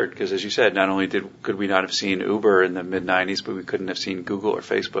absurd, because, as you said, not only could we not have seen Uber in the mid-'90s, but we couldn't have seen Google or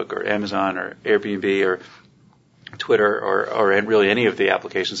Facebook or Amazon or Airbnb or Twitter or really any of the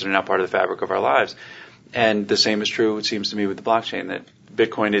applications that are now part of the fabric of our lives. And the same is true, it seems to me, with the blockchain, that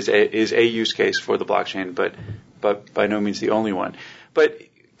Bitcoin is a use case for the blockchain, but by no means the only one. But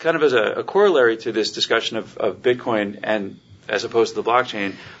kind of as a corollary to this discussion of Bitcoin and as opposed to the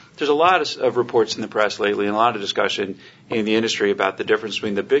blockchain, there's a lot of reports in the press lately and a lot of discussion in the industry about the difference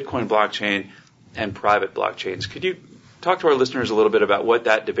between the Bitcoin blockchain and private blockchains. Could you talk to our listeners a little bit about what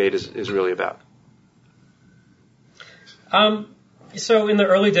that debate is really about? So in the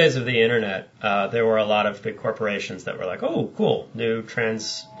early days of the internet, there were a lot of big corporations that were like, "Oh, cool, new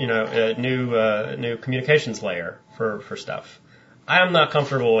communications layer for stuff." I'm not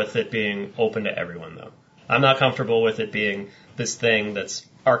comfortable with it being open to everyone, though. I'm not comfortable with it being this thing that's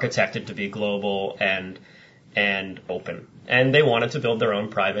architected to be global and open. And they wanted to build their own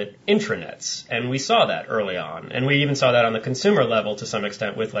private intranets. And we saw that early on. And we even saw that on the consumer level to some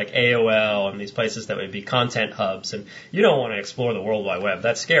extent with like AOL and these places that would be content hubs. And you don't want to explore the World Wide Web.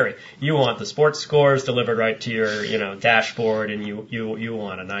 That's scary. You want the sports scores delivered right to your, dashboard, and you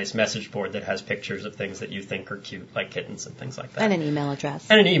want a nice message board that has pictures of things that you think are cute, like kittens and things like that. And an email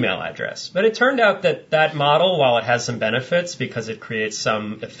address. But it turned out that model, while it has some benefits because it creates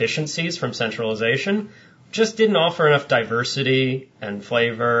some efficiencies from centralization, just didn't offer enough diversity and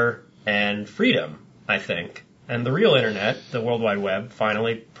flavor and freedom, I think. And the real internet, the World Wide Web,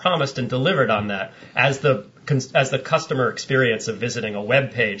 finally promised and delivered on that as the customer experience of visiting a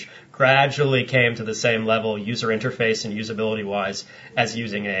web page gradually came to the same level user interface and usability wise as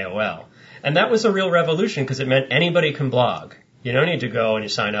using AOL. And that was a real revolution because it meant anybody can blog. You don't need to go and you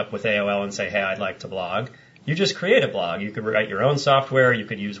sign up with AOL and say, "Hey, I'd like to blog." You just create a blog. You could write your own software. You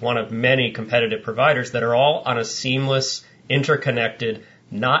could use one of many competitive providers that are all on a seamless, interconnected,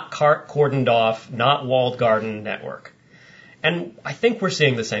 not cordoned off, not walled garden network. And I think we're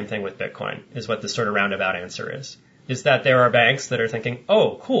seeing the same thing with Bitcoin, is what the sort of roundabout answer is that there are banks that are thinking,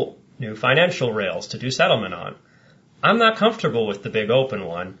 "Oh, cool, new financial rails to do settlement on." I'm not comfortable with the big open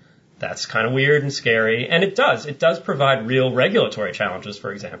one. That's kind of weird and scary, and it does provide real regulatory challenges,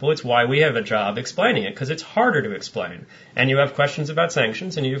 for example. It's why we have a job explaining it, because it's harder to explain. And you have questions about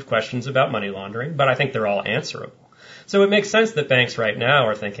sanctions, and you have questions about money laundering, but I think they're all answerable. So it makes sense that banks right now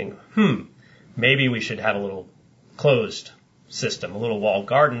are thinking, maybe we should have a little closed system, a little walled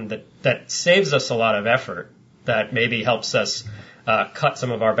garden that saves us a lot of effort, that maybe helps us cut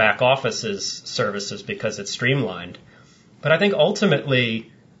some of our back office's services because it's streamlined. But I think ultimately,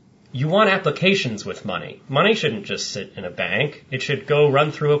 you want applications with money. Money shouldn't just sit in a bank. It should go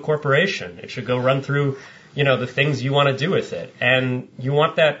run through a corporation. It should go run through, the things you want to do with it. And you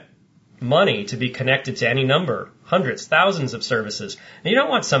want that money to be connected to any number, hundreds, thousands of services. And you don't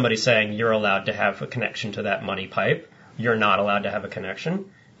want somebody saying you're allowed to have a connection to that money pipe. You're not allowed to have a connection.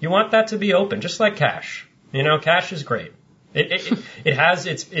 You want that to be open, just like cash. Cash is great. It has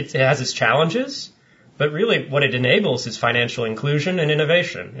its challenges. But really, what it enables is financial inclusion and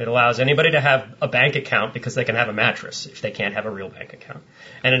innovation. It allows anybody to have a bank account because they can have a mattress if they can't have a real bank account.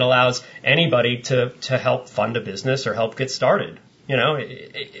 And it allows anybody to help fund a business or help get started.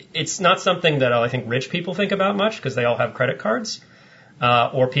 It's not something that I think rich people think about much because they all have credit cards,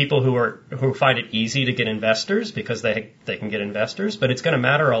 or people who find it easy to get investors because they can get investors. But it's going to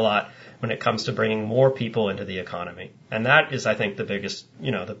matter a lot when it comes to bringing more people into the economy. And that is, I think, the biggest,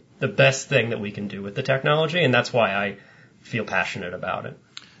 the best thing that we can do with the technology, and that's why I feel passionate about it.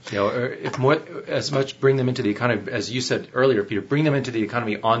 If more, as much bring them into the economy, as you said earlier, Peter, bring them into the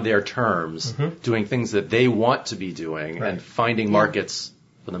economy on their terms, doing things that they want to be doing, right, and finding markets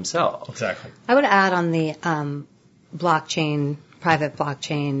for themselves. Exactly. I would add on the private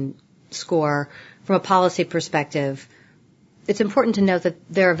blockchain score, from a policy perspective, it's important to note that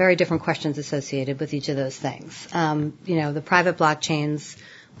there are very different questions associated with each of those things. The private blockchains,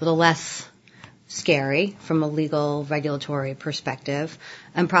 a little less scary from a legal regulatory perspective,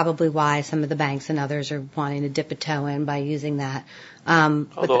 and probably why some of the banks and others are wanting to dip a toe in by using that.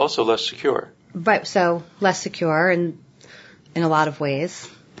 Although also less secure. Right, so less secure in a lot of ways.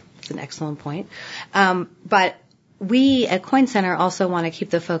 It's an excellent point. But we at Coin Center also want to keep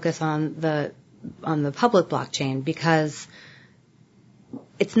the focus on the public blockchain, because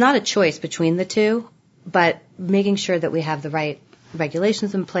it's not a choice between the two, but making sure that we have the right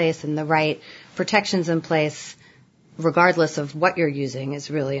regulations in place and the right protections in place regardless of what you're using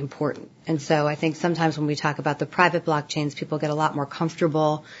is really important. And so I think sometimes when we talk about the private blockchains, people get a lot more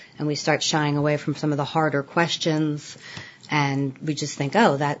comfortable and we start shying away from some of the harder questions, and we just think,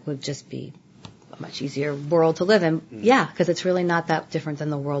 oh, that would just be a much easier world to live in. Yeah, because it's really not that different than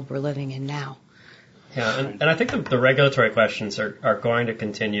the world we're living in now. Yeah, and I think the regulatory questions are going to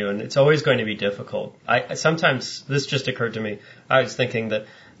continue, and it's always going to be difficult. Sometimes this just occurred to me. I was thinking that,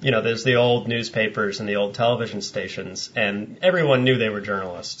 there's the old newspapers and the old television stations, and everyone knew they were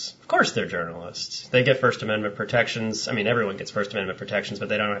journalists. Of course they're journalists. They get First Amendment protections. I mean, everyone gets First Amendment protections, but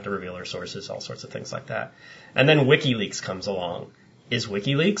they don't have to reveal their sources, all sorts of things like that. And then WikiLeaks comes along. Is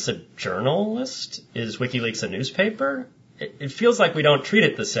WikiLeaks a journalist? Is WikiLeaks a newspaper? It feels like we don't treat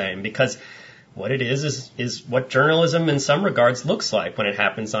it the same, because what it is what journalism in some regards looks like when it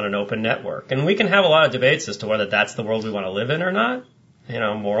happens on an open network. And we can have a lot of debates as to whether that's the world we want to live in or not.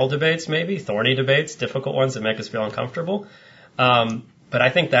 Moral debates maybe, thorny debates, difficult ones that make us feel uncomfortable. But I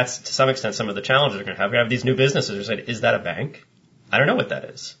think that's, to some extent, some of the challenges we're going to have. We have these new businesses who say, is that a bank? I don't know what that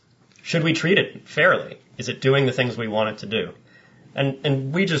is. Should we treat it fairly? Is it doing the things we want it to do?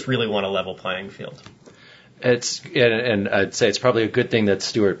 And we just really want a level playing field. And I'd say it's probably a good thing that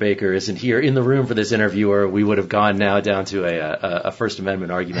Stuart Baker isn't here in the room for this interview, or we would have gone now down to a First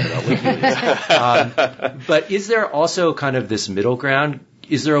Amendment argument about WikiLeaks. But is there also kind of this middle ground?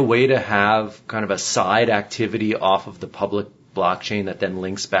 Is there a way to have kind of a side activity off of the public blockchain that then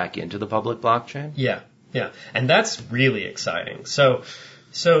links back into the public blockchain? Yeah. And that's really exciting. So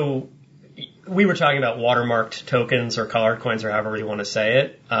we were talking about watermarked tokens or colored coins, or however you want to say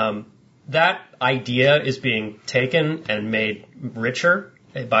it. That idea is being taken and made richer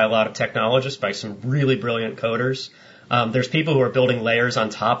by a lot of technologists, by some really brilliant coders. There's people who are building layers on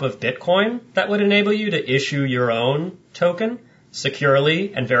top of Bitcoin that would enable you to issue your own token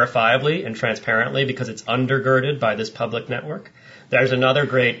securely and verifiably and transparently, because it's undergirded by this public network. There's another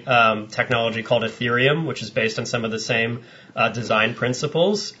great technology called Ethereum, which is based on some of the same design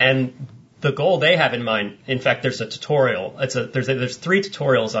principles. And the goal they have in mind, in fact, there's a tutorial. There's 3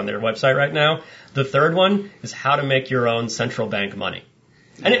 tutorials on their website right now. The third one is how to make your own central bank money.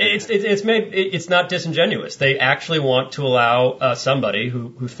 And it's not disingenuous. They actually want to allow somebody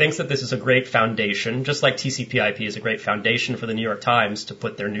who thinks that this is a great foundation, just like TCP/IP is a great foundation for the New York Times to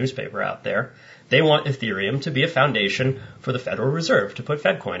put their newspaper out there. They want Ethereum to be a foundation for the Federal Reserve to put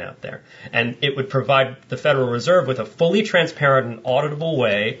FedCoin out there. And it would provide the Federal Reserve with a fully transparent and auditable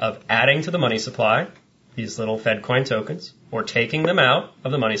way of adding to the money supply, these little FedCoin tokens, or taking them out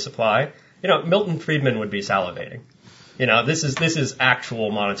of the money supply. Milton Friedman would be salivating. This is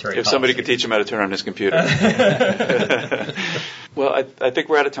actual monetary policy. If somebody could teach him how to turn on his computer. Well, I think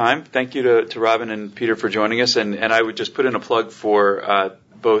we're out of time. Thank you to Robin and Peter for joining us. And I would just put in a plug for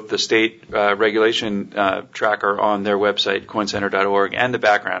both the state regulation tracker on their website, coincenter.org, and the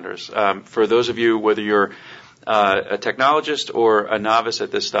backgrounders. For those of you, whether you're a technologist or a novice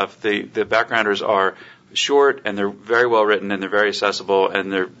at this stuff, the backgrounders are short, and they're very well written, and they're very accessible,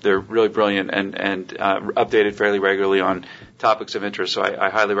 and they're really brilliant and updated fairly regularly on topics of interest. So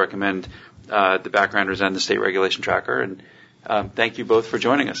I highly recommend the backgrounders and the state regulation tracker. And thank you both for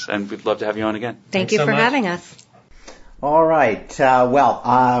joining us, and we'd love to have you on again. Thank you for having us. All right.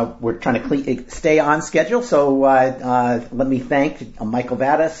 We're trying to stay on schedule, so let me thank Michael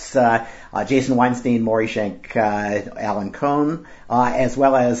Vadas, Jason Weinstein, Maury Schenk, Alan Cohn, as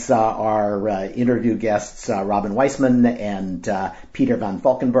well as our interview guests, Robin Weisman and Peter van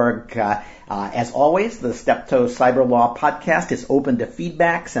Valkenburgh. As always, the Steptoe Cyber Law podcast is open to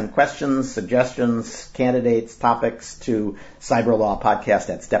feedbacks and questions, suggestions, candidates, topics to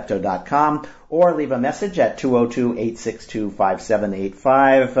cyberlawpodcast@steptoe.com, or leave a message at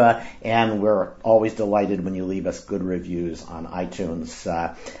 202-862-5785. And we're always delighted when you leave us good reviews on iTunes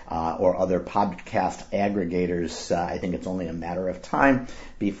or other podcast aggregators. I think it's only a matter of time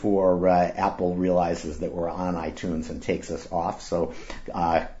before Apple realizes that we're on iTunes and takes us off. So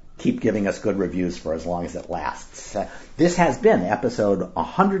keep giving us good reviews for as long as it lasts. This has been episode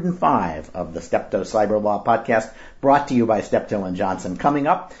 105 of the Steptoe Cyber Law Podcast, brought to you by Steptoe and Johnson. Coming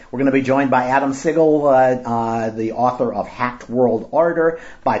up, we're going to be joined by Adam Sigel, the author of Hacked World Order,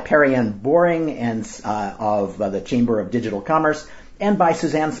 by Perry Ann Boring and of the Chamber of Digital Commerce, and by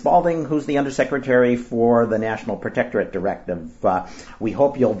Suzanne Spalding, who's the Undersecretary for the National Protectorate Directive. We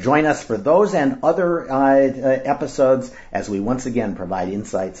hope you'll join us for those and other episodes as we once again provide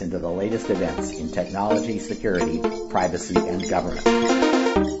insights into the latest events in technology, security, privacy, and government.